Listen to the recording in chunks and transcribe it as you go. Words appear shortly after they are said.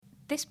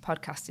This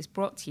podcast is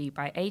brought to you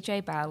by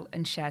AJ Bell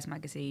and Shares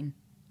Magazine.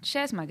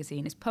 Shares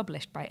Magazine is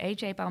published by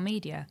AJ Bell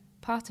Media,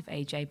 part of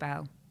AJ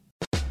Bell.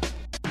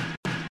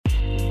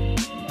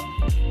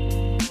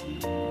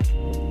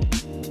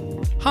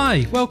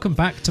 Hi, welcome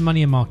back to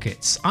Money and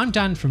Markets. I'm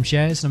Dan from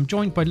Shares and I'm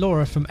joined by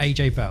Laura from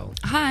AJ Bell.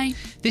 Hi.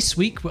 This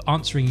week we're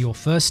answering your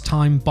first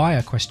time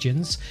buyer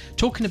questions,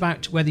 talking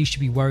about whether you should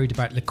be worried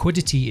about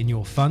liquidity in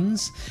your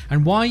funds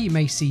and why you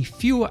may see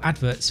fewer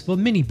adverts for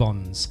mini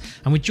bonds.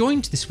 And we're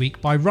joined this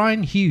week by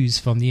Ryan Hughes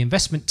from the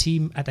investment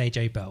team at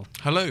AJ Bell.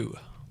 Hello.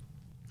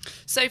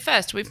 So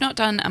first, we've not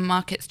done a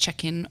markets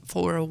check-in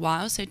for a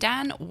while. So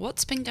Dan,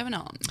 what's been going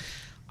on?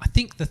 I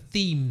think the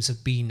themes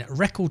have been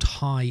record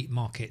high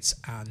markets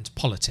and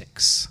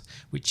politics,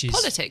 which is...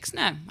 Politics?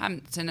 No, I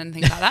haven't seen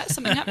anything about that.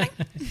 Something happening?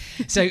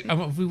 So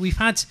we've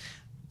had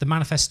the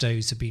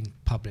manifestos have been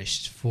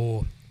published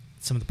for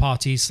some of the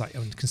parties like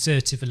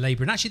Conservative and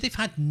Labour, and actually they've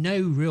had no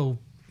real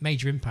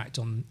major impact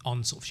on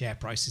sort of share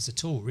prices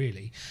at all,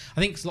 really. I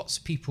think lots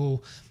of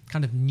people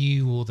kind of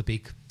knew all the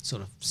big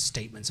sort of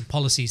statements and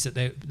policies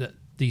that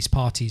these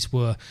parties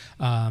were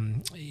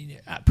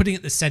putting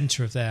at the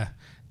centre of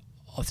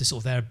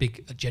their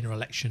big general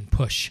election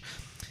push.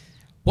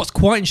 What's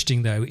quite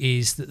interesting, though,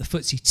 is that the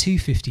FTSE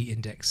 250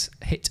 index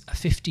hit a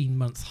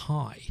 15-month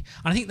high.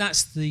 And I think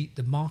that's the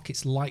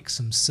markets like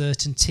some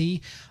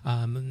certainty.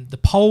 The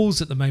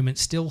polls at the moment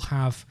still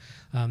have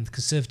the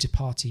Conservative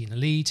Party in a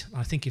lead.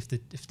 I think if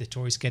the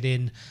Tories get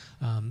in,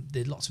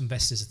 lots of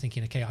investors are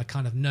thinking, okay, I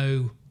kind of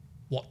know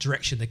what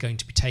direction they're going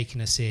to be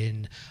taking us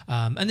in.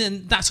 And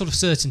then that sort of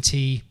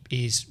certainty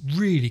is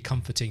really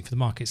comforting for the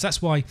markets.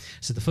 That's why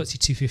the FTSE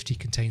 250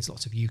 contains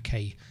lots of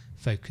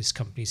UK-focused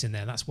companies in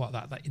there. That's why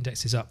that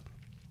index is up.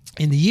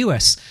 In the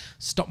US,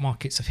 stock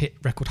markets have hit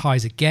record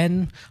highs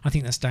again. I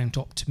think that's down to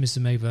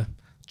optimism over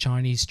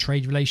Chinese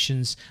trade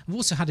relations. We've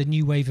also had a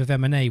new wave of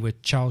M&A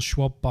with Charles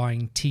Schwab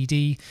buying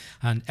TD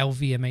and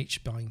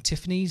LVMH buying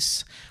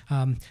Tiffany's.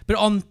 But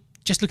on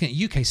just looking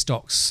at UK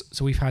stocks,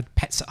 so we've had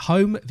Pets at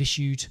Home have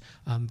issued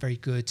very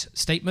good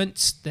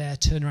statements. Their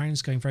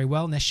turnaround's going very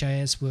well and their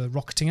shares were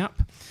rocketing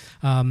up.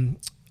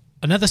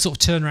 Another sort of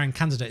turnaround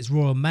candidate is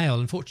Royal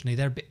Mail. Unfortunately,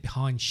 they're a bit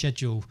behind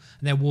schedule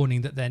and they're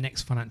warning that their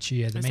next financial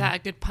year... Is that a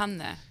good pun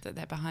there, that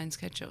they're behind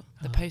schedule?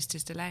 The post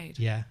is delayed.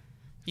 Yeah.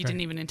 You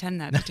didn't even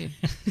intend that, did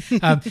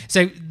you?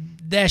 So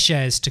their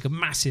shares took a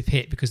massive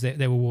hit because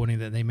they were warning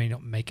that they may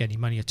not make any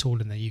money at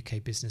all in their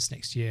UK business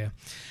next year.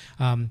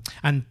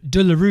 And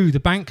De La Rue,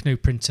 the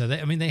banknote printer,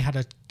 they had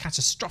a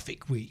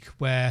catastrophic week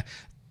where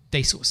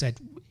they sort of said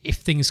if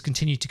things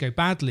continue to go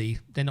badly,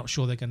 they're not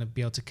sure they're going to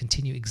be able to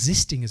continue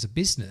existing as a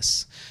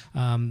business.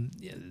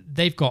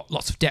 They've got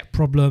lots of debt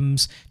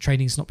problems.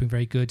 Trading's not been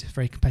very good,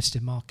 very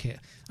competitive market.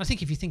 I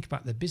think if you think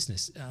about their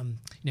business,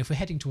 if we're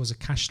heading towards a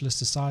cashless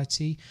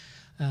society,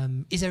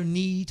 is there a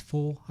need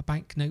for a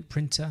banknote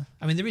printer?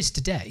 I mean, there is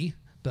today,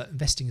 but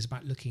investing is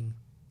about looking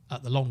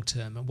at the long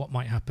term and what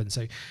might happen.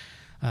 So,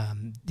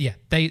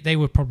 they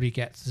would probably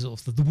get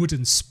sort of the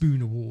wooden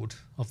spoon award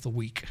of the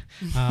week.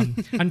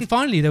 And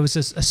finally, there was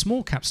a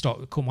small cap stock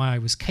that caught my eye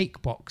was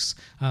Cakebox.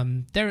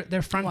 They're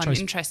a franchise. I'm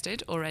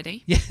interested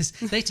already. Yes,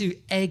 they do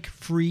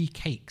egg-free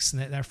cakes, and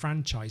they're a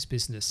franchise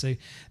business. So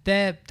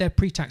their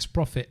pre-tax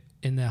profit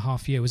in their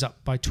half year was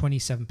up by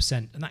 27%,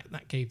 and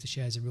that gave the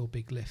shares a real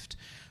big lift.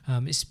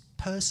 It's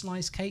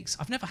personalised cakes.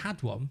 I've never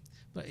had one,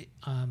 but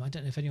I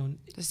don't know if anyone...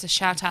 There's a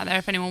shout out there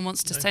if anyone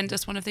wants to send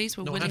us one of these.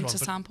 We're willing to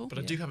sample. But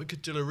I do have a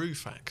good De La Rue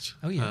fact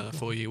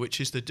for you, which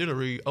is the De La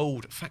Rue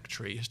old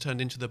factory has turned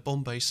into the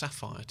Bombay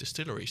Sapphire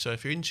distillery. So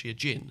if you're into your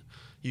gin,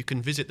 you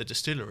can visit the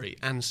distillery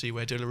and see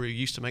where De La Rue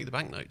used to make the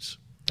banknotes.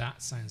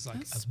 That sounds like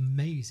an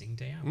amazing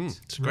day out.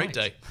 It's a great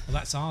day. Well,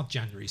 that's our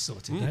January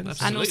sorted then.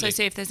 Absolutely. And also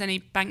see if there's any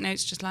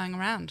banknotes just lying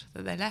around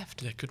that they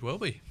left. Yeah, could well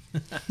be.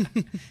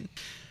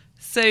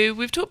 So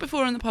we've talked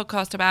before on the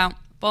podcast about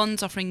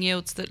bonds offering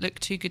yields that look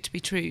too good to be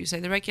true. So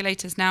the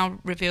regulator's now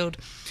revealed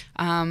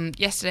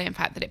yesterday, in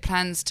fact, that it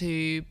plans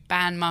to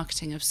ban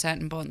marketing of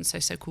certain bonds,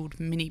 so-called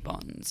mini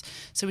bonds.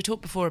 So we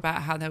talked before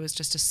about how there was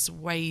just a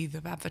swathe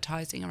of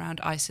advertising around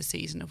ISA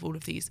season of all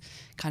of these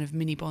kind of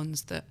mini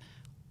bonds that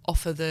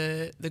offer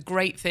the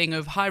great thing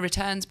of high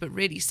returns but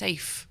really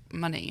safe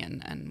money,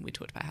 and we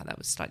talked about how that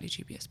was slightly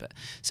dubious. But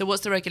so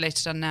what's the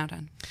regulator done now,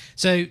 Dan?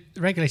 So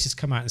the regulators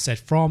come out and said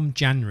from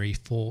January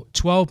for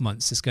 12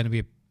 months there's going to be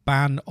a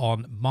ban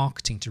on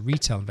marketing to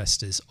retail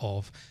investors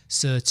of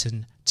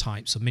certain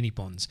types of mini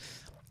bonds.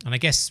 And I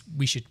guess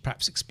we should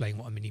perhaps explain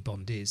what a mini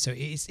bond is. So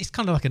it's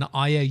kind of like an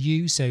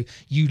IOU. So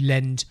you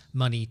lend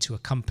money to a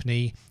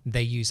company,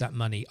 they use that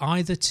money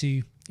either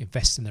to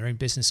invest in their own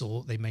business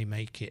or they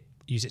may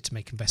use it to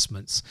make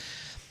investments.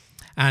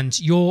 And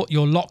you're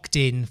locked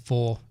in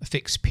for a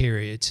fixed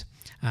period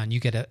and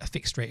you get a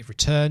fixed rate of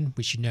return,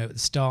 which you know at the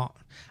start,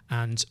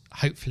 and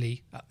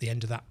hopefully at the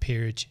end of that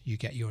period you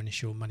get your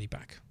initial money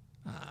back.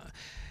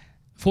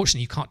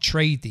 Fortunately, you can't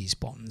trade these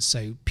bonds,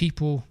 so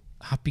people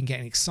have been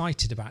getting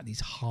excited about these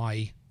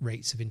high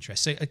rates of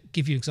interest. So I'll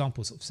give you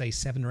examples of, say,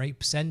 7 or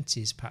 8%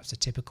 is perhaps a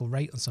typical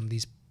rate on some of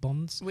these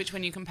bonds. Which,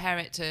 when you compare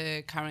it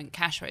to current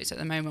cash rates at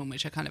the moment,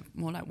 which are kind of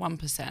more like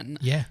 1%,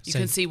 Yeah, you so-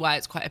 can see why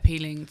it's quite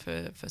appealing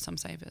for some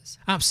savers.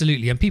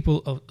 Absolutely. And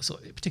people,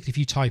 particularly if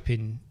you type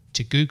in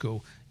to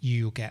Google,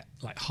 you'll get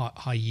like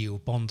high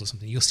yield bond or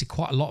something. You'll see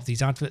quite a lot of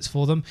these adverts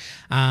for them.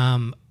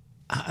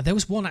 There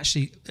was one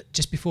actually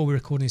just before we were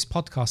recording this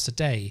podcast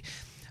today.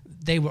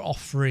 They were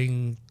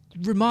offering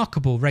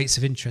remarkable rates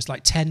of interest,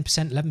 like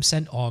 10%,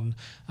 11% on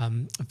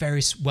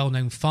various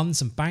well-known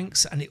funds and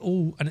banks, and it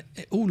all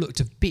looked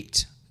a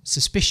bit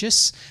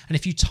suspicious. And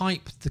if you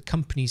type the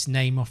company's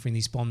name offering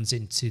these bonds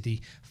into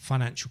the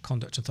Financial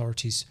Conduct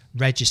Authority's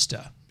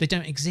register, they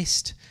don't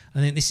exist. I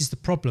think this is the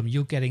problem.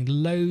 You're getting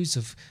loads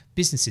of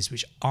businesses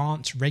which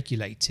aren't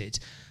regulated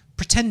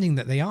pretending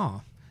that they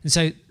are. And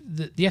so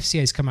the FCA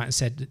has come out and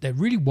said that they're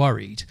really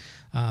worried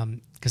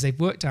because they've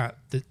worked out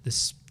that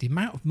the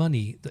amount of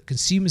money that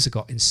consumers have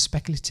got in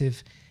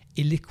speculative,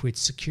 illiquid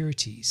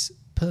securities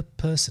per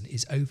person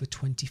is over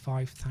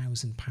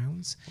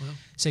 £25,000. Wow.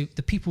 So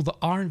the people that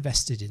are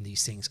invested in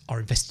these things are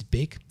invested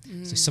big.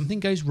 So if something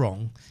goes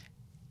wrong,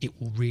 it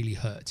will really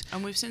hurt.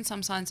 And we've seen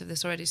some signs of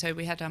this already. So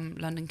we had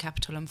London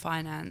Capital and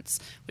Finance,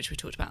 which we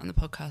talked about on the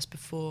podcast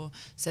before.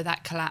 So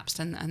that collapsed,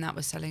 and that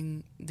was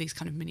selling these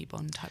kind of mini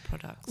bond type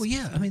products. Well,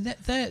 yeah, I mean,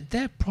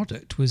 their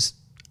product was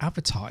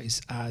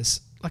advertised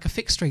as like a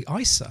fixed rate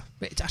ISA,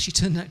 but it actually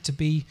turned out to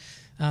be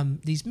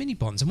these mini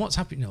bonds. And what's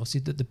happening,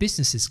 obviously, that the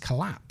business has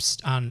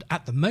collapsed, and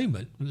at the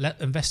moment,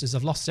 investors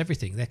have lost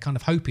everything. They're kind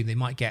of hoping they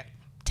might get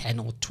 10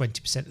 or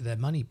 20% of their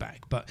money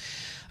back, but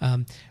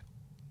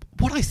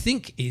what I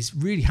think is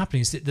really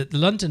happening is that the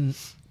London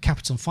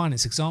Capital and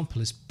Finance example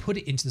has put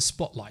it into the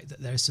spotlight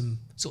that there are some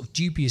sort of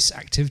dubious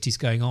activities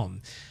going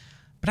on.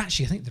 But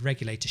actually, I think the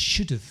regulator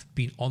should have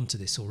been onto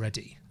this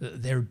already.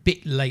 They're a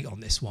bit late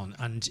on this one.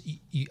 And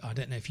I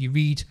don't know if you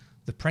read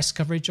the press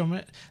coverage on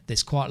it,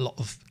 there's quite a lot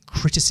of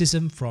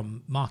criticism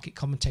from market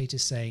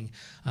commentators saying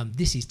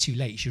this is too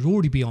late. You should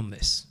already be on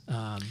this.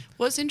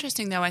 What's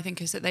interesting, though, I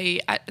think, is that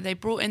they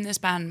brought in this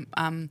ban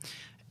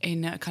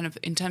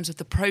in terms of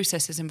the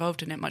processes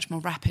involved in it much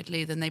more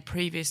rapidly than they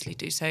previously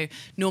do. So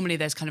normally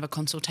there's kind of a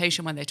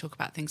consultation when they talk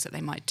about things that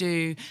they might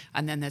do,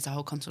 and then there's a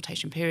whole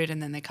consultation period,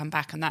 and then they come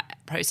back, and that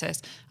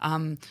process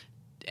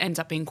ends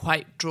up being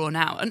quite drawn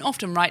out, and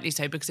often rightly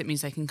so, because it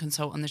means they can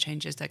consult on the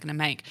changes they're going to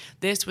make.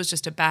 This was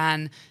just a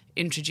ban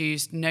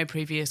introduced, no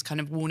previous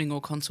kind of warning or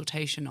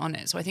consultation on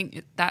it. So I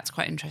think that's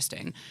quite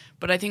interesting.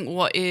 But I think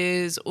what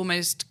is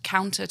almost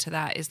counter to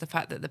that is the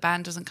fact that the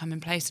ban doesn't come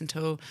in place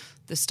until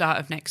the start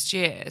of next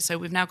year. So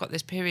we've now got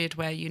this period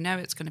where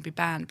it's going to be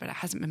banned, but it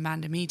hasn't been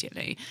banned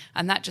immediately.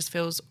 And that just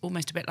feels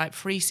almost a bit like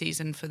free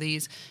season for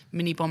these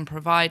mini bond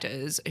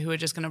providers who are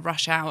just going to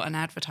rush out and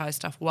advertise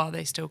stuff while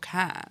they still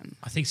can.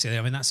 I think so.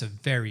 I mean, that's a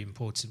very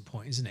important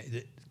point, isn't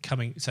it?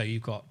 So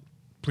you've got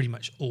pretty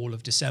much all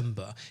of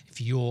December. If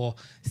you're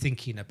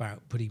thinking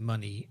about putting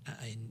money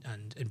in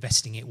and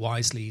investing it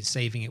wisely,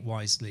 saving it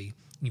wisely,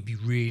 you be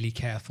really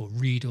careful,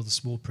 read all the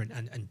small print,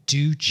 and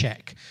do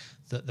check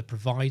that the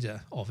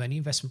provider of any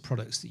investment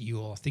products that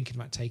you are thinking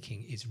about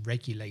taking is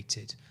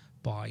regulated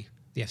by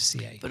the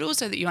FCA. But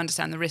also that you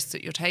understand the risks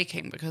that you're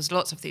taking, because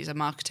lots of these are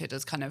marketed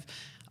as kind of,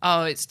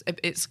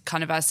 it's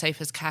kind of as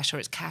safe as cash, or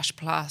it's cash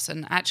plus,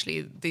 and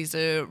actually these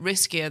are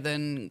riskier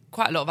than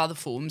quite a lot of other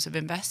forms of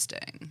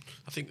investing.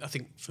 I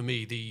think for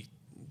me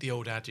the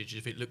old adage,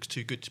 if it looks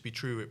too good to be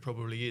true, it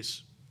probably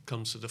is,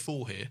 comes to the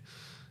fore here.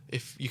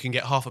 If you can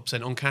get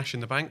 0.5% on cash in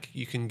the bank,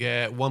 you can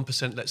get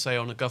 1%, let's say,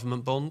 on a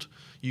government bond,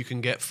 you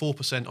can get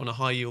 4% on a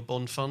high yield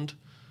bond fund.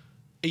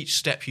 Each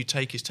step you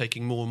take is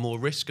taking more and more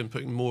risk and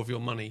putting more of your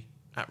money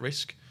at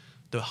risk.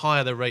 The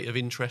higher the rate of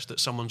interest that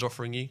someone's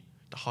offering you,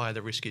 the higher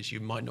the risk is you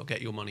might not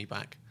get your money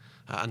back.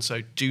 And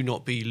so do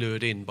not be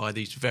lured in by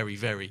these very,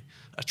 very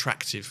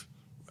attractive,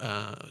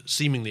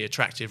 seemingly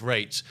attractive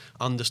rates.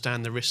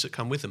 Understand the risks that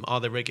come with them.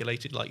 Are they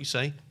regulated, like you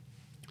say?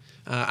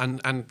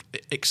 And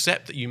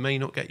accept that you may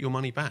not get your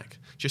money back.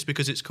 Just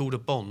because it's called a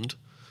bond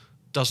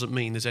doesn't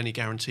mean there's any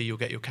guarantee you'll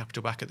get your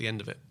capital back at the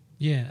end of it.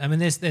 Yeah, I mean,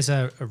 there's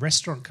a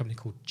restaurant company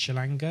called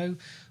Chilango,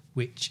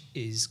 which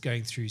is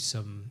going through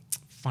some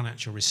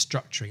financial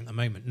restructuring at the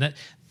moment. And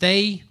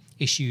they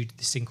issued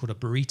this thing called a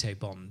burrito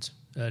bond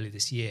earlier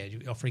this year,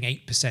 offering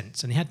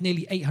 8%, and they had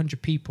nearly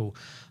 800 people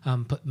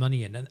put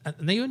money in, and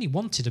they only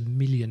wanted £1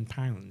 million,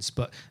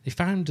 but they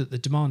found that the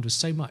demand was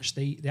so much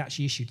they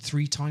actually issued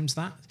 3 times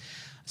that.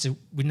 So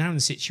we're now in a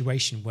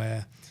situation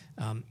where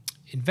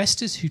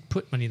investors who'd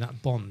put money in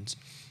that bond,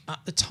 at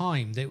the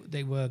time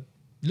they were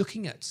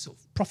looking at sort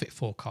of profit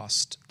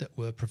forecasts that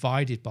were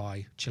provided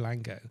by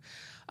Chilango,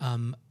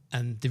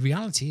 and the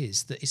reality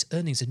is that its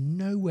earnings are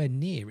nowhere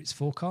near its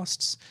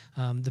forecasts.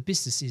 The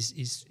business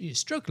is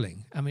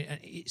struggling. I mean,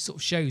 it sort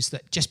of shows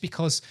that just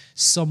because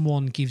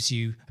someone gives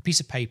you a piece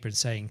of paper and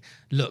saying,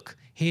 look,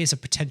 here's a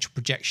potential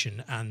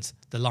projection, and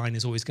the line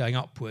is always going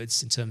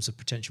upwards in terms of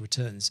potential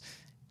returns,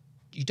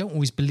 you don't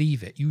always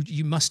believe it.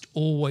 You must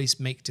always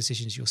make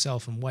decisions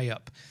yourself and weigh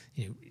up,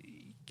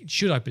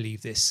 should I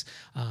believe this?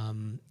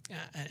 And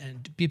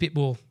be a bit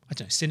more, I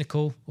don't know,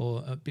 cynical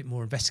or a bit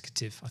more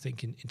investigative, I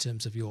think, in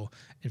terms of your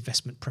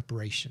investment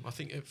preparation. I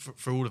think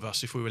for all of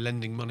us, if we were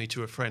lending money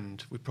to a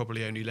friend, we'd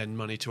probably only lend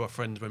money to our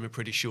friends when we're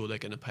pretty sure they're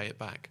going to pay it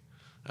back.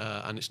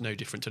 And it's no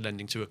different to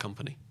lending to a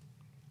company.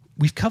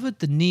 We've covered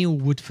the Neil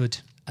Woodford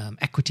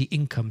equity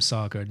income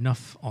saga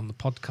enough on the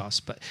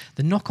podcast, but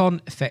the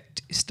knock-on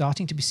effect is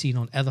starting to be seen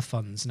on other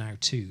funds now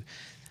too.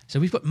 So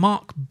we've got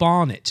Mark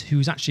Barnett,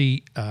 who's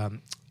actually a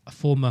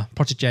former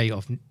protege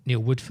of Neil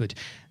Woodford.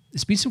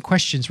 There's been some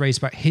questions raised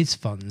about his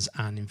funds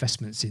and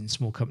investments in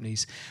small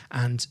companies.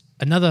 And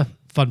another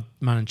fund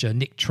manager,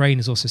 Nick Train,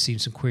 has also seen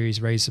some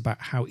queries raised about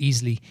how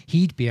easily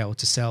he'd be able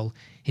to sell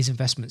his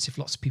investments if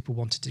lots of people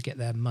wanted to get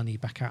their money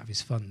back out of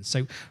his funds.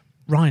 So,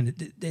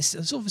 Ryan, there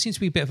sort of seems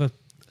to be a bit of a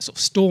sort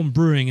of storm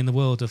brewing in the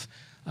world of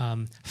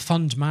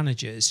fund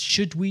managers.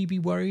 Should we be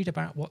worried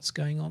about what's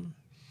going on?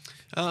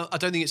 I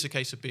don't think it's a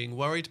case of being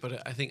worried,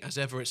 but I think, as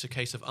ever, it's a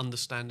case of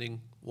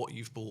understanding what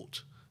you've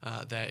bought.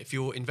 There, if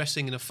you're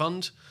investing in a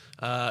fund,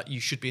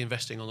 you should be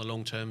investing on a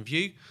long-term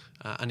view,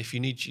 and if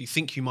you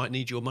think you might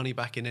need your money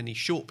back in any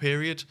short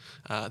period,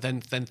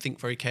 then think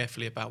very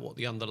carefully about what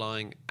the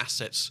underlying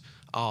assets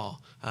are.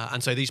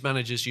 And so these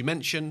managers you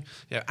mentioned,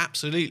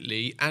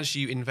 absolutely, as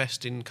you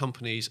invest in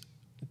companies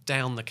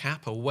down the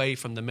cap, away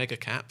from the mega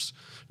caps,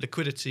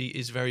 liquidity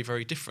is very,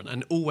 very different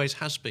and always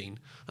has been.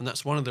 And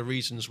that's one of the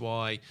reasons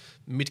why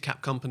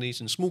mid-cap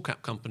companies and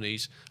small-cap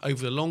companies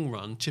over the long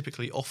run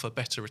typically offer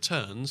better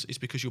returns, is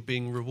because you're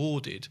being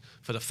rewarded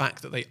for the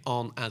fact that they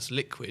aren't as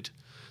liquid.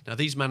 Now,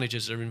 these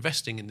managers are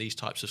investing in these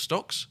types of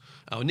stocks.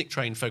 Nick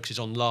Train focuses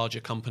on larger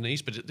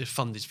companies, but the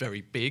fund is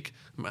very big.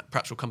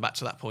 Perhaps we'll come back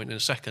to that point in a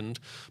second.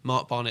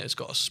 Mark Barnett has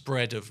got a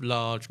spread of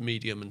large,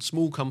 medium and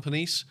small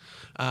companies.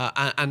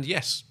 And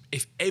yes,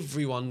 if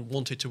everyone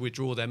wanted to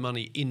withdraw their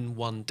money in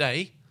one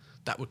day,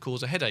 that would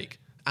cause a headache,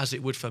 as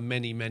it would for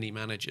many, many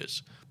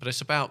managers. But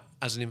it's about,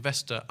 as an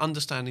investor,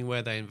 understanding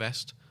where they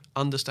invest,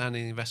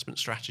 understanding the investment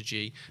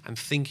strategy, and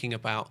thinking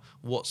about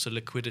what's the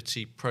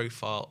liquidity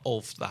profile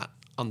of that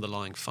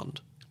underlying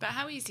fund. But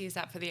how easy is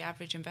that for the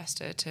average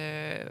investor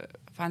to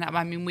find out?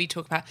 I mean, we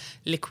talk about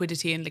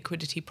liquidity and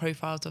liquidity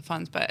profiles of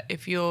funds, but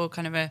if you're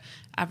kind of an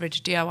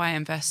average DIY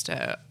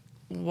investor,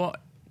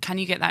 what can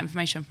you get that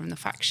information from the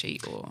fact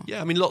sheet? Or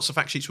yeah, I mean, lots of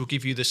fact sheets will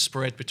give you the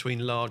spread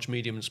between large,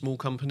 medium and small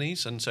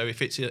companies. And so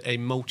if it's a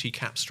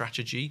multi-cap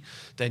strategy,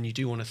 then you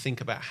do want to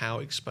think about how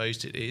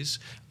exposed it is.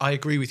 I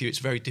agree with you, it's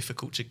very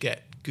difficult to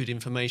get good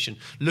information.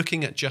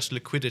 Looking at just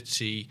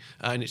liquidity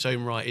in its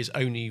own right is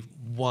only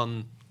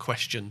one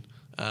question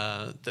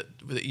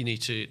that you need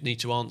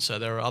to answer.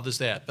 There are others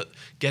there, but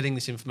getting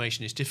this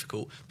information is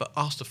difficult. But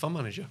ask the fund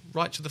manager.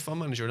 Write to the fund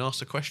manager and ask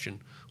the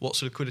question: what's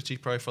the liquidity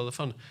profile of the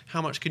fund?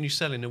 How much can you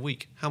sell in a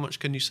week? How much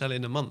can you sell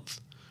in a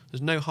month?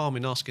 There's no harm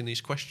in asking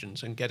these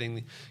questions and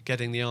getting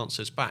the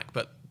answers back.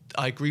 But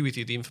I agree with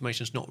you, the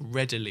information is not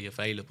readily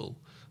available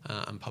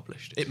and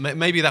published.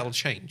 Maybe that will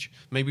change.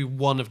 Maybe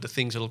one of the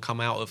things that will come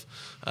out of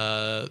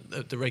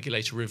the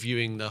regulator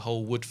reviewing the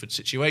whole Woodford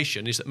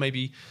situation is that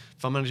maybe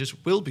fund managers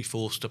will be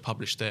forced to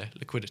publish their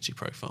liquidity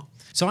profile.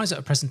 So I was at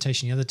a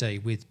presentation the other day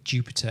with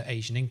Jupiter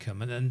Asian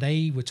Income, and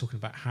they were talking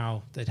about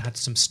how they'd had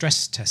some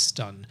stress tests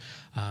done,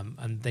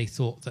 and they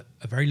thought that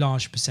a very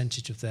large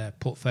percentage of their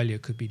portfolio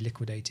could be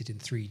liquidated in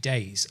 3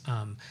 days.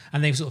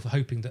 And they were sort of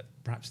hoping that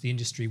perhaps the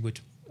industry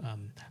would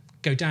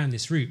go down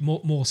this route,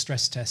 more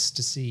stress tests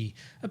to see,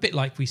 a bit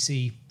like we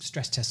see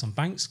stress tests on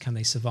banks, can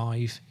they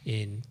survive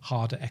in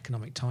harder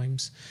economic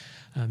times?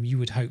 You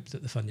would hope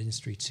that the fund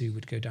industry too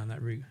would go down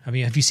that route. I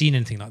mean, have you seen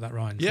anything like that,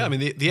 Ryan? Yeah, I mean,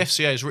 the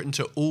FCA has written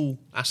to all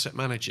asset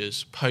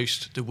managers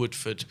post the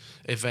Woodford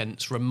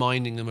events,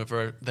 reminding them of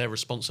their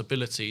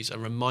responsibilities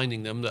and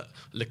reminding them that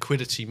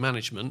liquidity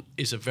management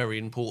is a very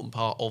important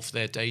part of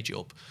their day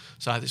job.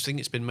 So I think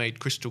it's been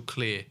made crystal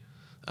clear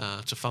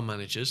to fund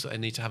managers that they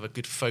need to have a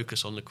good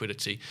focus on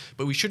liquidity.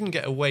 But we shouldn't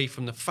get away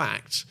from the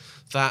fact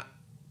that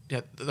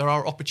there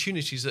are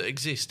opportunities that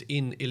exist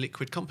in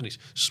illiquid companies.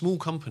 Small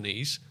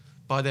companies,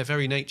 by their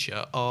very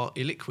nature, are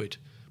illiquid,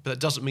 but that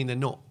doesn't mean they're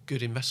not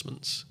good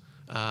investments.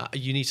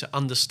 You need to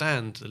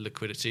understand the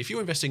liquidity. If you're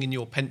investing in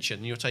your pension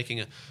and you're taking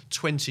a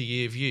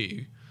 20-year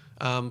view,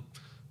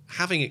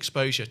 having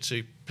exposure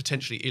to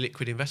potentially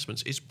illiquid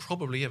investments is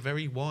probably a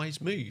very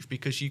wise move,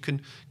 because you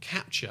can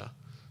capture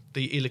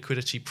the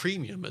illiquidity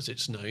premium, as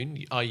it's known,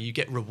 i.e. you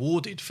get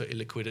rewarded for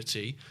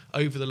illiquidity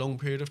over the long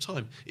period of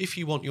time. If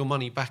you want your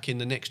money back in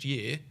the next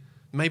year,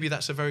 maybe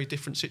that's a very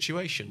different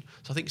situation.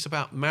 So I think it's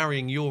about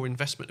marrying your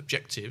investment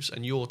objectives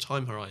and your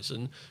time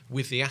horizon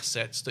with the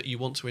assets that you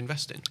want to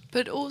invest in.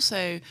 But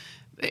also,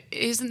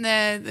 isn't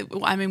there,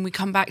 I mean, we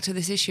come back to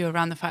this issue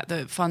around the fact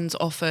that funds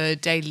offer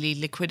daily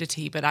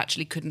liquidity but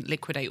actually couldn't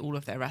liquidate all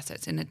of their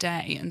assets in a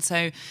day. And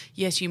so,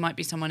 yes, you might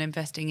be someone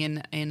investing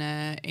in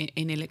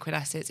illiquid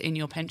assets in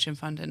your pension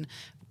fund, and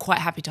quite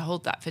happy to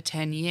hold that for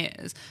 10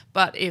 years.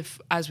 But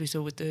if, as we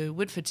saw with the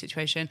Woodford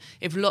situation,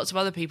 if lots of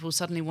other people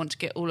suddenly want to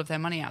get all of their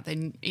money out,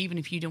 then even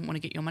if you don't want to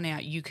get your money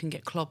out, you can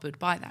get clobbered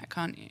by that,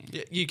 can't you?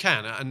 Yeah, you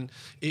can. And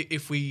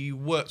if we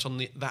worked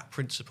on that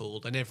principle,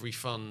 then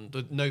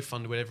no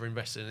fund would ever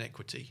invest in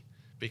equity.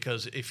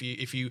 Because if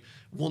you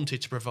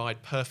wanted to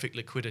provide perfect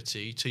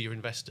liquidity to your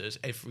investors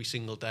every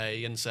single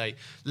day and say,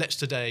 let's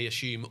today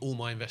assume all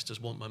my investors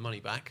want my money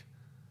back,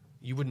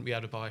 you wouldn't be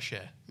able to buy a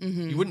share.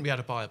 Mm-hmm. You wouldn't be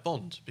able to buy a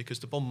bond because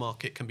the bond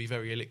market can be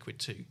very illiquid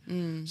too.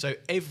 So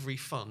every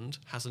fund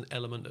has an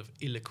element of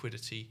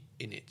illiquidity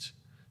in it.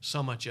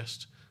 Some are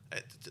just,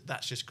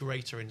 that's just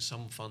greater in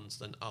some funds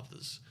than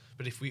others.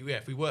 But if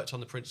we worked on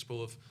the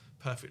principle of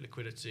perfect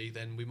liquidity,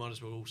 then we might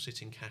as well all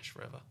sit in cash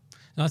forever.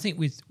 And I think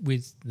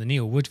with the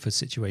Neil Woodford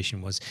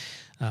situation was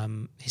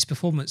his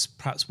performance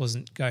perhaps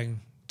wasn't going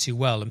too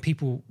well, and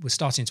people were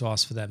starting to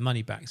ask for their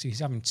money back. So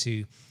he's having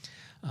to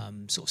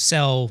sort of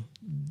sell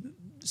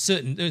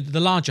the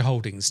larger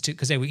holdings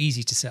because they were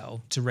easy to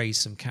sell to raise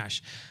some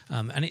cash,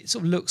 and it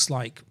sort of looks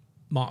like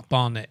Mark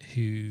Barnett,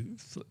 who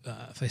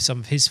for some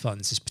of his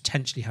funds has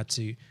potentially had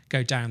to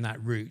go down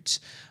that route.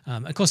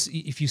 Of course,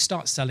 if you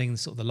start selling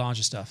sort of the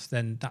larger stuff,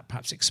 then that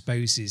perhaps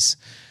exposes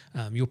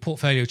your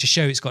portfolio to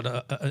show it's got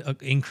a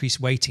increased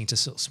weighting to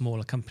sort of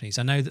smaller companies.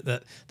 I know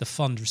that the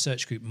fund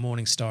research group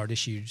Morningstar had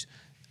issued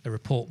a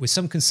report with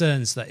some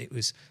concerns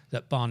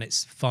that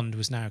Barnett's fund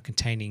was now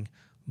containing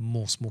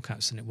more small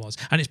caps than it was,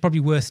 and it's probably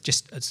worth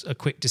just a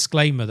quick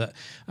disclaimer that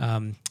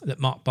that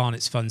Mark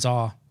Barnett's funds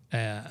are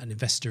an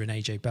investor in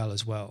AJ Bell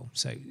as well.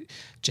 So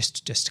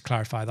just to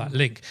clarify that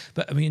link.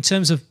 But I mean, in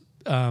terms of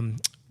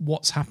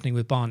what's happening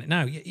with Barnett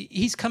now,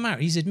 he's come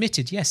out, he's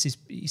admitted,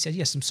 he said,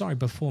 yes, I'm sorry,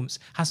 performance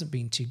hasn't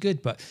been too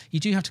good, but you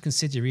do have to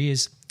consider he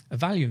is a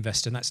value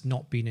investor, and that's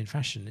not been in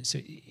fashion. So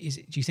do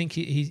you think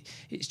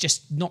it's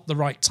just not the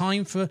right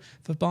time for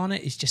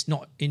Barnett? It's just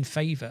not in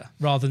favour,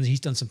 rather than he's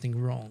done something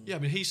wrong? Yeah, I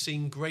mean, he's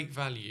seen great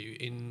value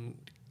in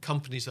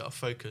companies that are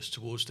focused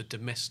towards the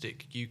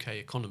domestic UK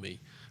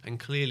economy. And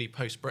clearly,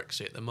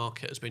 post-Brexit, the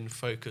market has been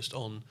focused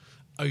on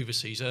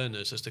overseas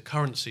earners. As the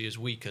currency has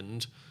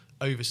weakened,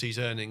 overseas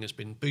earning has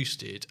been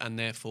boosted, and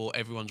therefore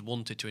everyone's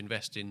wanted to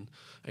invest in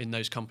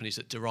those companies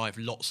that derive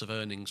lots of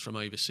earnings from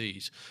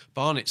overseas.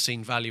 Barnett's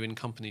seen value in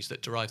companies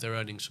that derive their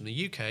earnings from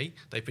the UK.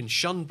 They've been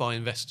shunned by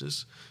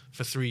investors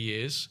for 3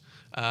 years.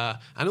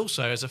 And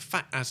also, as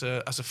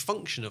a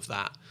function of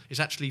that, it's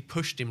actually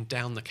pushed him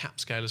down the cap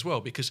scale as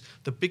well, because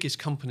the biggest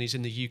companies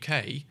in the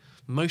UK,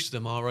 most of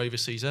them are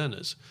overseas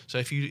earners. So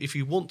if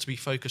you want to be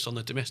focused on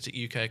the domestic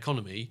UK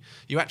economy,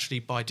 you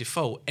actually by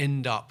default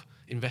end up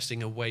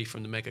investing away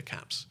from the mega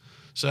caps.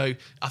 So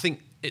I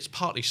think it's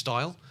partly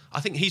style. I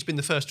think he's been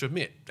the first to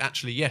admit,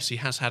 actually, yes,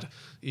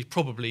 he's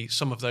probably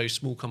some of those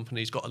small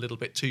companies got a little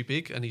bit too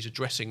big, and he's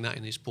addressing that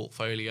in his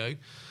portfolio.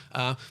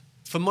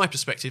 From my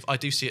perspective, I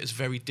do see it as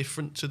very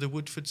different to the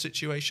Woodford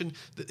situation.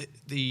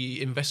 The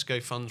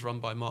Invesco funds run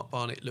by Mark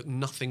Barnett look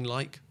nothing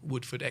like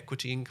Woodford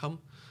Equity Income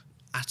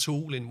at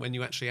all when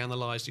you actually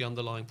analyse the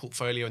underlying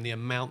portfolio and the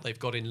amount they've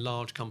got in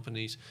large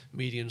companies,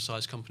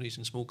 medium-sized companies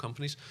and small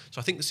companies. So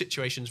I think the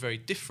situation is very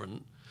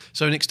different.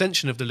 So an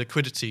extension of the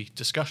liquidity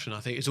discussion, I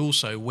think, is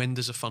also when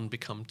does a fund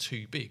become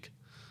too big?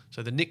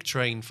 So the Nick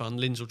Train fund,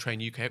 Lindsell Train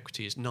UK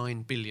Equity, is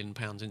 £9 billion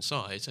in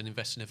size and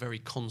invests in a very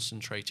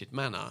concentrated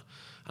manner.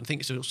 I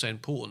think it's also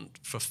important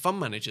for fund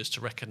managers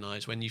to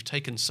recognise when you've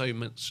taken so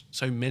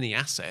many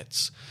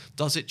assets,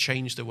 does it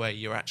change the way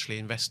you're actually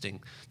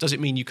investing? Does it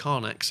mean you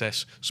can't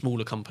access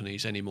smaller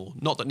companies anymore?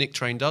 Not that Nick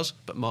Train does,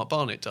 but Mark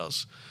Barnett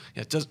does.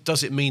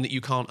 Does it mean that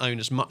you can't own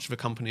as much of a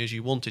company as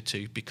you wanted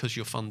to because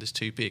your fund is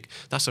too big?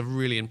 That's a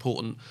really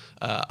important,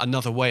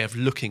 another way of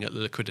looking at the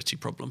liquidity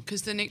problem.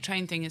 Because the Nick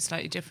Train thing is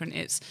slightly different.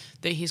 It's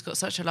that he's got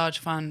such a large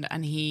fund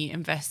and he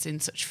invests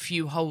in such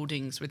few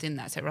holdings within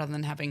that. So rather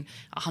than having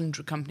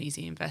 100 companies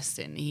he invests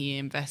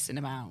in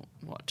about,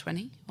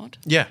 20 odd?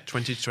 Yeah,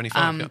 20 to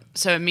 25. Yeah.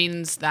 So it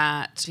means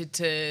that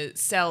to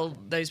sell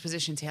those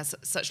positions, he has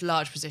such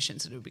large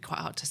positions that it would be quite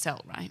hard to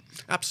sell, right?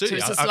 Absolutely.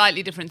 So it's a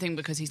slightly different thing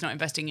because he's not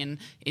investing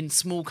in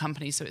small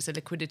companies, so it's a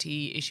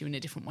liquidity issue in a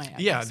different way,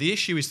 I guess. The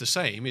issue is the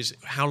same, is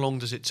how long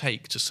does it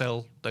take to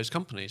sell those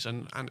companies?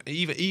 And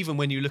even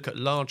when you look at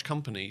large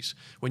companies,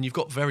 when you've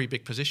got very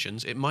big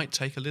positions, it might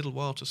take a little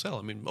while to sell.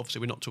 I mean,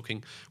 obviously we're not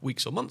talking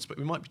weeks or months, but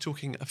we might be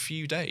talking a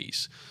few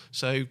days.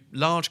 So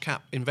large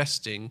cap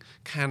investing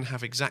can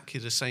have exactly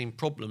the same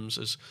problems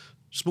as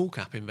small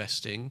cap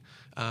investing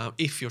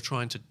if you're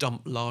trying to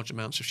dump large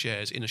amounts of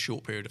shares in a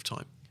short period of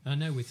time. I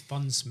know with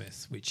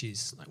Fundsmith, which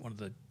is like one of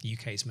the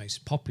UK's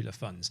most popular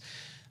funds,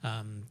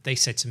 they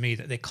said to me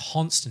that they're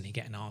constantly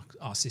getting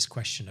asked this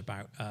question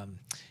about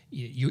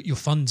your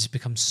funds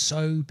become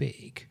so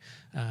big.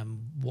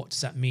 What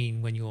does that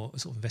mean when you're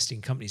sort of investing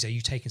in companies? Are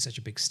you taking such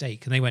a big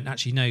stake? And they went,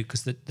 actually, no,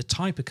 because the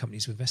type of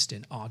companies we invest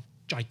in are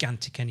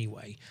gigantic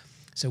anyway.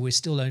 So we're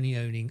still only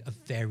owning a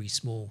very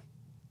small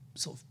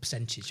sort of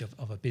percentage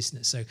of a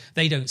business. So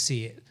they don't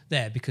see it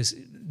there because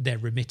their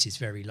remit is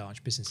very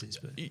large businesses.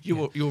 But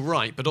you're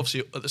right, but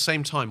obviously at the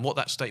same time, what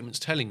that statement's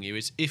telling you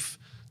is if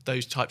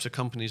those types of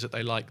companies that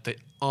they like that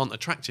aren't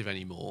attractive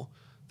anymore,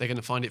 they're going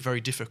to find it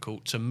very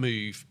difficult to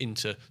move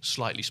into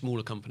slightly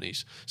smaller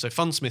companies. So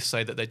Fundsmiths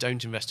say that they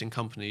don't invest in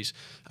companies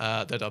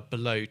that are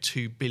below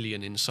 2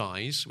 billion in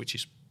size, which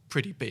is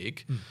pretty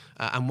big.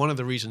 And one of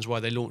the reasons why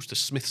they launched the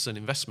Smithson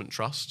Investment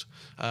Trust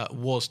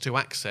was to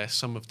access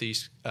some of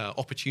these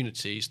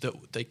opportunities that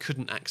they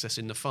couldn't access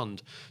in the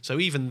fund. So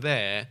even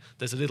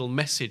there's a little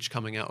message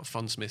coming out of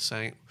Fundsmith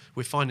saying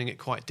we're finding it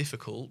quite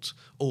difficult,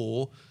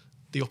 or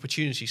the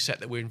opportunity set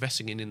that we're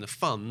investing in the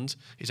fund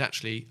is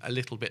actually a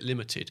little bit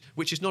limited,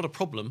 which is not a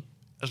problem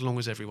as long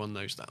as everyone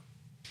knows that.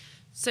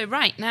 So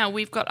right now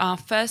we've got our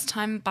first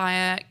time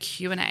buyer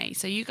Q&A.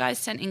 So you guys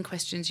sent in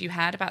questions you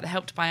had about the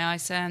Help to Buy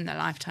ISA and the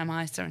Lifetime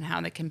ISA and how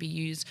they can be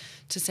used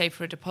to save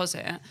for a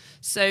deposit.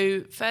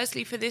 So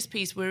firstly, for this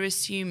piece, we're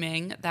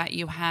assuming that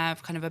you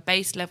have kind of a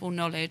base level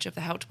knowledge of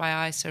the Help to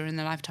Buy ISA and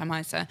the Lifetime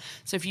ISA.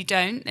 So if you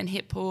don't, then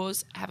hit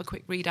pause, have a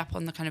quick read up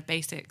on the kind of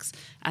basics,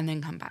 and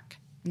then come back.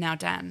 Now,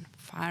 Dan,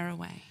 fire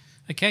away.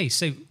 Okay,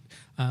 so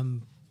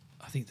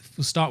I think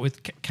we'll start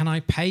with, can I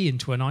pay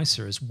into an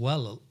ISA as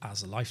well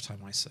as a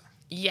Lifetime ISA?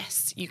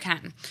 Yes, you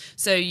can.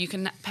 So you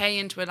can pay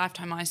into a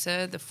Lifetime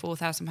ISA, the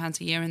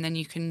 £4,000 a year, and then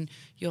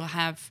you'll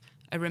have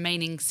a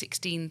remaining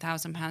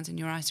 £16,000 in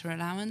your ISA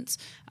allowance,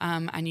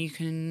 and you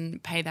can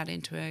pay that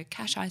into a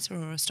cash ISA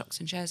or a stocks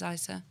and shares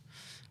ISA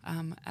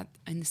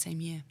in the same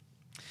year.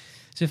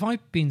 So if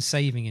I've been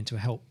saving into a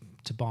Help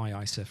to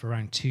Buy ISA for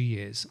around 2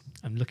 years,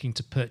 I'm looking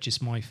to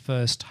purchase my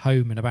first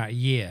home in about a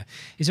year,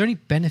 is there any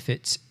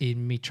benefit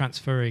in me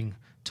transferring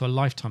to a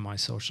Lifetime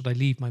ISA, or should I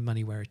leave my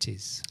money where it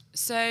is?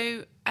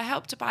 So a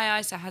Help to Buy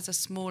ISA has a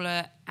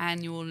smaller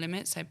annual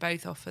limit, so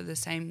both offer the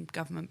same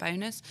government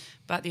bonus,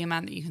 but the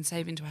amount that you can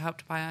save into a Help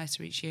to Buy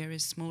ISA each year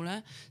is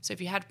smaller. So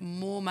if you had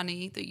more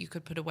money that you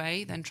could put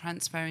away, then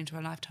transferring to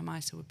a Lifetime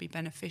ISA would be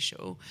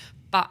beneficial.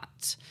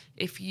 But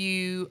if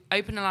you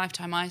open a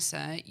Lifetime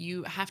ISA,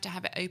 you have to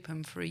have it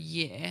open for a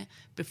year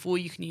before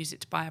you can use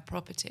it to buy a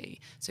property.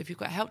 So if you've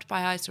got a Help to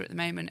Buy ISA at the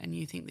moment and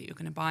you think that you're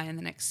going to buy in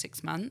the next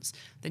 6 months,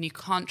 then you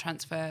can't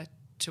transfer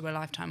to a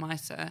Lifetime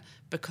ISA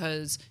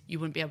because you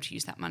wouldn't be able to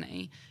use that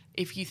money.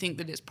 If you think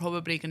that it's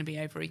probably going to be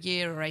over a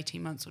year or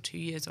 18 months or 2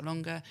 years or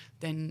longer,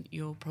 then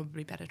you're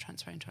probably better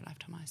transferring to a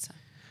Lifetime ISA.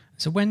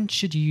 So when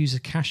should you use a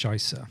cash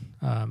ISA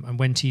and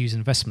when to use an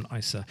investment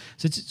ISA?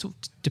 So it sort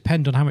of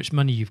depend on how much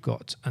money you've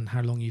got and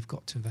how long you've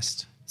got to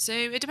invest. So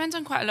it depends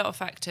on quite a lot of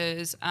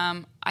factors.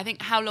 I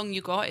think how long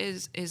you got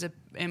is an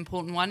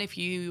important one. If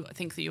you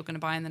think that you're going to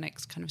buy in the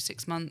next kind of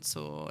 6 months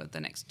or the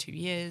next 2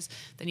 years,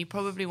 then you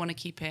probably want to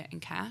keep it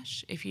in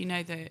cash. If you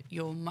know that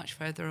you're much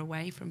further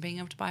away from being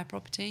able to buy a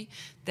property,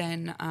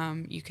 then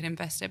you can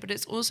invest it. But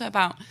it's also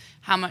about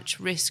how much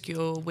risk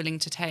you're willing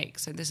to take.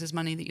 So this is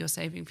money that you're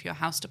saving for your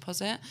house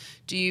deposit.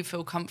 Do you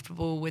feel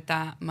comfortable with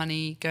that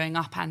money going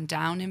up and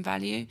down in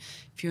value?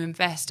 If you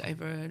invest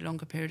over a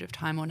longer period of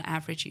time, on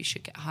average, you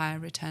should get higher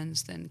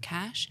returns than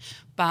cash.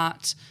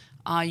 But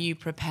are you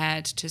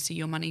prepared to see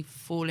your money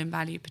fall in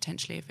value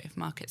potentially if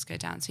markets go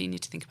down? So you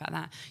need to think about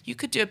that. You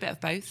could do a bit of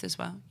both as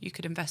well. You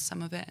could invest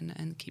some of it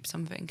and keep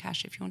some of it in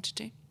cash if you wanted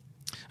to.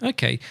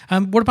 Okay.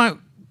 What about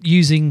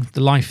using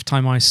the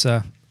Lifetime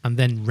ISA and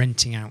then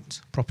renting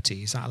out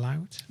property? Is that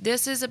allowed?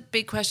 This is a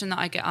big question that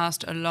I get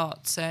asked a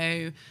lot.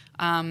 So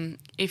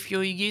if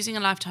you're using a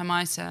Lifetime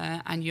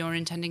ISA and you're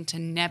intending to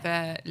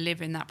never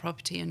live in that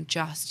property and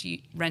just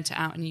rent it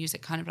out and use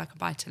it kind of like a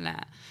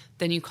buy-to-let,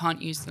 then you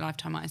can't use the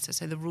Lifetime ISA.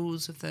 So the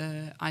rules of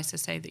the ISA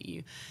say that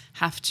you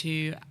have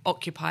to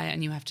occupy it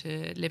and you have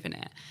to live in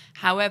it.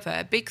 However,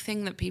 a big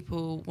thing that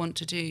people want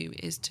to do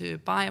is to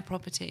buy a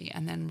property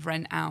and then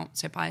rent out.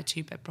 So buy a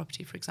 2-bed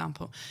property, for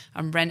example,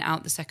 and rent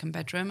out the second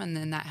bedroom, and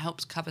then that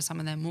helps cover some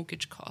of their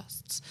mortgage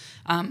costs.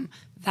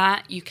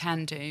 That you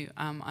can do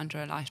under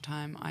a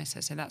Lifetime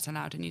ISA, so that's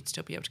allowed, and you'd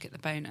still be able to get the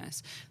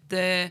bonus.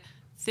 The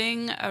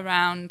thing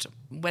around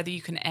whether you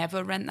can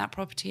ever rent that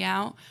property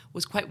out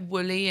was quite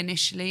woolly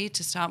initially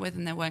to start with,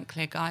 and there weren't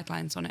clear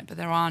guidelines on it, but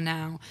there are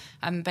now.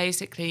 And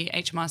basically,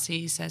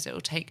 HMRC says it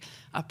will take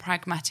a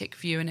pragmatic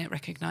view, and it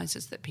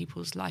recognises that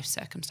people's life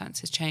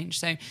circumstances change.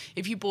 So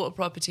if you bought a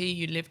property,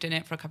 you lived in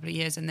it for a couple of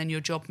years, and then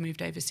your job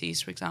moved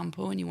overseas, for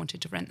example, and you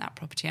wanted to rent that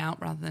property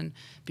out rather than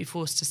be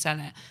forced to sell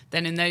it,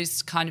 then in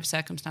those kind of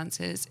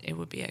circumstances, it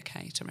would be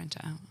okay to rent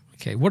it out.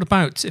 Okay, what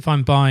about if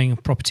I'm buying a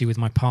property with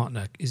my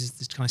partner?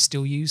 Can I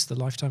still use the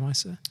Lifetime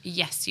ISA?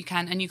 Yes, you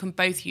can, and you can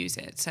both use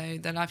it. So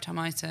the Lifetime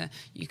ISA,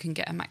 you can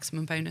get a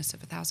maximum bonus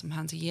of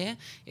 £1,000 a year.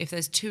 If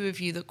there's 2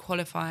 of you that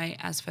qualify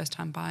as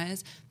first-time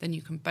buyers, then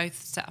you can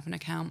both set up an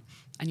account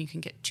and you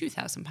can get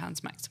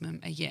 £2,000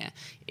 maximum a year.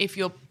 If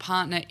your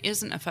partner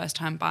isn't a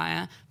first-time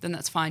buyer, then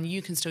that's fine.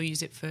 You can still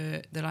use it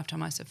for the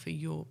Lifetime ISA for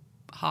your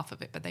half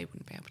of it, but they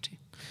wouldn't be able to.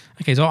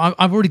 Okay, so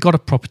I've already got a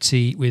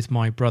property with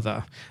my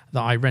brother that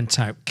I rent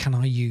out. Can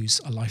I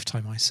use a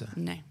Lifetime ISA?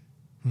 No.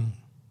 That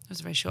was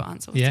a very short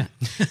answer, wasn't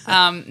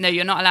it? No,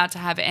 you're not allowed to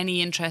have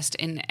any interest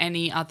in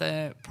any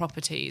other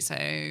property.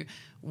 So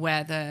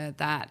whether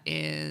that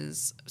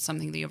is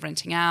something that you're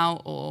renting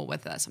out or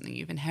whether that's something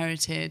you've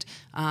inherited,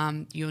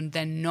 you're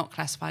then not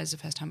classified as a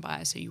first-time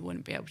buyer, so you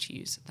wouldn't be able to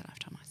use the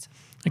lifetime ISA.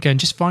 Okay, and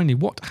just finally,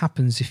 what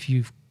happens if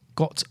you've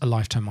got a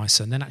lifetime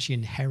ISA and then actually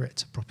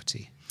inherit a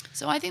property?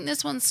 So I think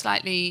this one's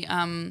slightly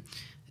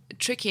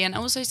tricky, and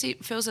also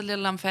feels a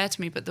little unfair to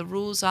me, but the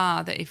rules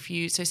are that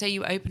say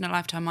you open a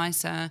lifetime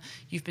ISA,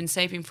 you've been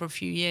saving for a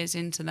few years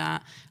into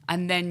that,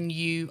 and then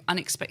you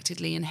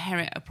unexpectedly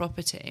inherit a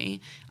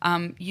property,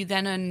 you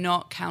then are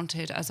not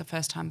counted as a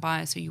first-time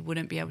buyer, so you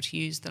wouldn't be able to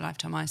use the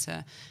lifetime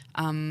ISA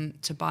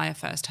to buy a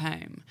first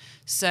home.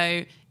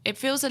 So it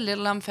feels a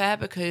little unfair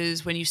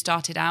because when you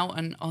started out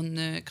and on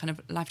the kind of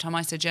lifetime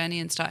ISA journey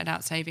and started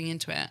out saving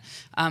into it,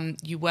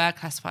 you were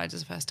classified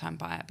as a first-time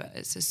buyer. But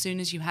it's as soon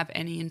as you have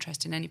any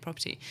interest in any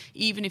property,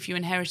 even if you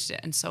inherited it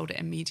and sold it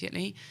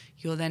immediately,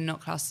 you're then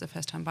not classed as a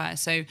first-time buyer.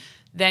 So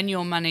then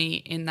your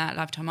money in that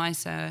lifetime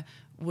ISA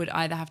would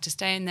either have to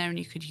stay in there and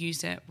you could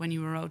use it when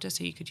you were older,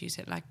 so you could use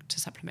it like to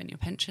supplement your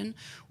pension,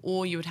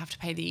 or you would have to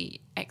pay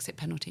the exit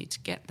penalty to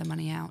get the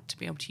money out to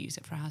be able to use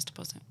it for a house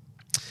deposit.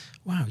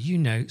 Wow, you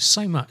know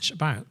so much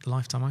about the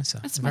lifetime ISA.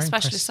 That's my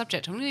specialist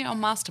subject. I'm really on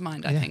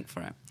mastermind, I think,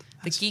 for it.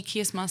 The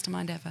geekiest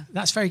mastermind ever.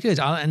 That's very good.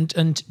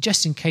 And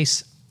just in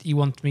case you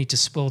want me to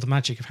spoil the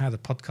magic of how the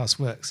podcast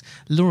works,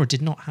 Laura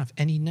did not have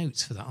any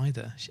notes for that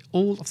either.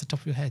 All off the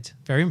top of your head.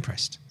 Very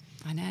impressed.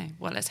 I know.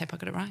 Well, let's hope I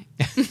got it right.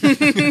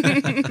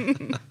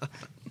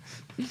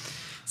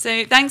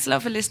 So thanks a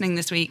lot for listening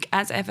this week.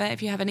 As ever,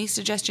 if you have any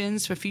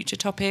suggestions for future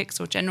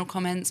topics or general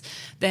comments,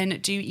 then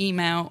do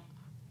email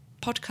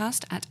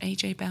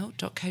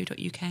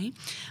podcast@ajbell.co.uk.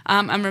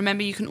 And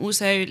remember, you can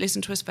also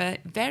listen to us for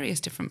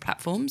various different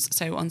platforms.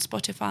 So on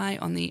Spotify,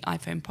 on the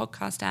iPhone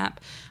podcast app,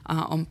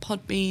 on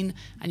Podbean,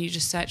 and you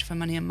just search for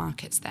Money and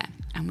Markets there.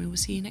 And we will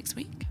see you next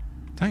week.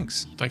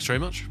 Thanks. Thanks very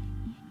much.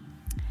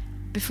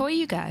 Before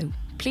you go,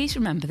 please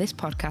remember this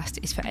podcast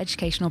is for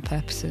educational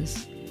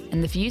purposes,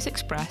 and the views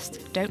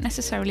expressed don't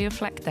necessarily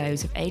reflect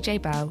those of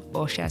AJ Bell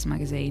or Shares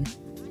Magazine.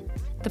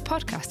 The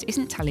podcast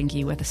isn't telling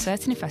you whether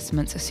certain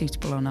investments are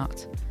suitable or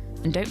not.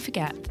 And don't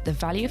forget that the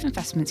value of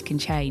investments can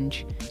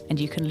change, and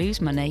you can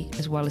lose money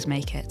as well as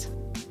make it.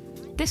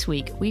 This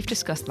week, we've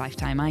discussed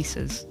lifetime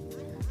ISAs.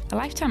 A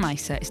lifetime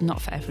ISA is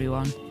not for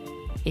everyone.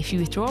 If you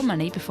withdraw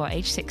money before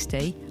age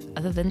 60,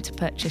 other than to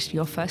purchase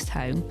your first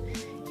home,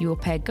 you will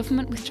pay a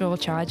government withdrawal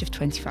charge of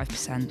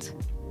 25%.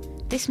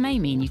 This may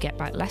mean you get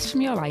back less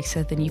from your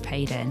ISA than you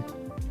paid in.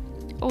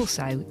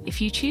 Also,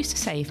 if you choose to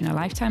save in a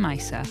lifetime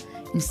ISA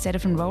instead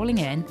of enrolling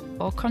in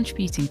or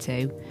contributing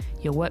to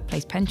your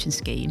workplace pension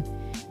scheme,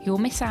 you will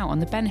miss out on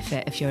the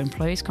benefit of your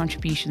employer's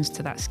contributions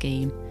to that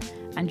scheme,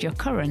 and your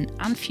current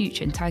and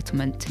future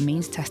entitlement to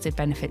means-tested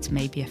benefits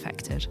may be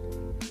affected.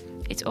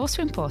 It's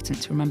also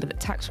important to remember that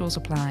tax rules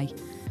apply,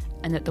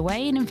 and that the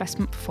way an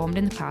investment performed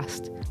in the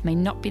past may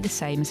not be the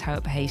same as how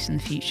it behaves in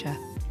the future.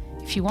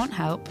 If you want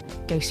help,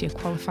 go see a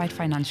qualified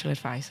financial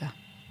advisor.